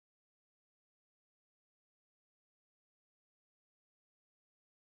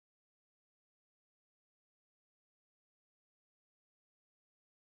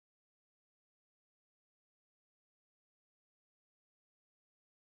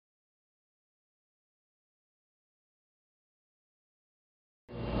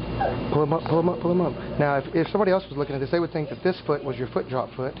Pull them up, pull them up, pull them up. Now, if somebody else was looking at this, they would think that this foot was your foot drop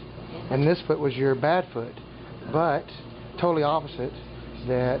foot, and this foot was your bad foot. But, totally opposite,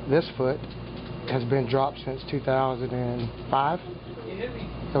 that this foot has been dropped since 2005? Is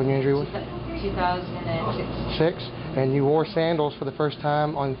that when your injury was? 2006. And you wore sandals for the first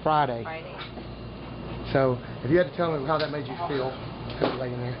time on Friday. So, if you had to tell me how that made you feel, put it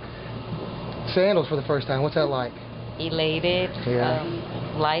lay in there. Sandals for the first time, what's that like? Elated,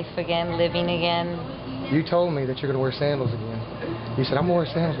 life again, living again. You told me that you're going to wear sandals again. You said, I'm going to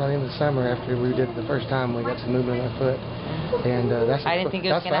wear sandals by the end of the summer after we did it the first time we got some movement in our foot. And that's I didn't think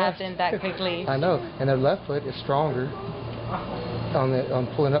it was going to happen that quickly. I know. And the left foot is stronger on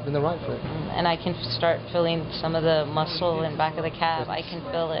pulling up than the right foot. And I can start feeling some of the muscle in back of the calf. I can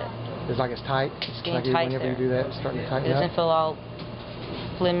feel it. It's like it's tight. It's getting tight whenever there. You do that, it's starting to tighten up. It doesn't feel all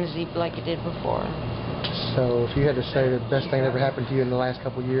flimsy like it did before. So if you had to say the best thing that ever happened to you in the last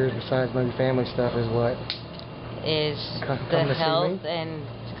couple of years, besides maybe family stuff, is what? Is the health and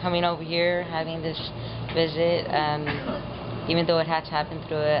coming over here, having this visit, even though it had to happen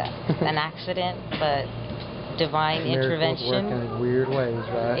through an accident, but divine intervention. Working in weird ways,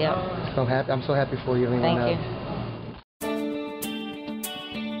 right? Yep. So I'm so happy for you. Thank you.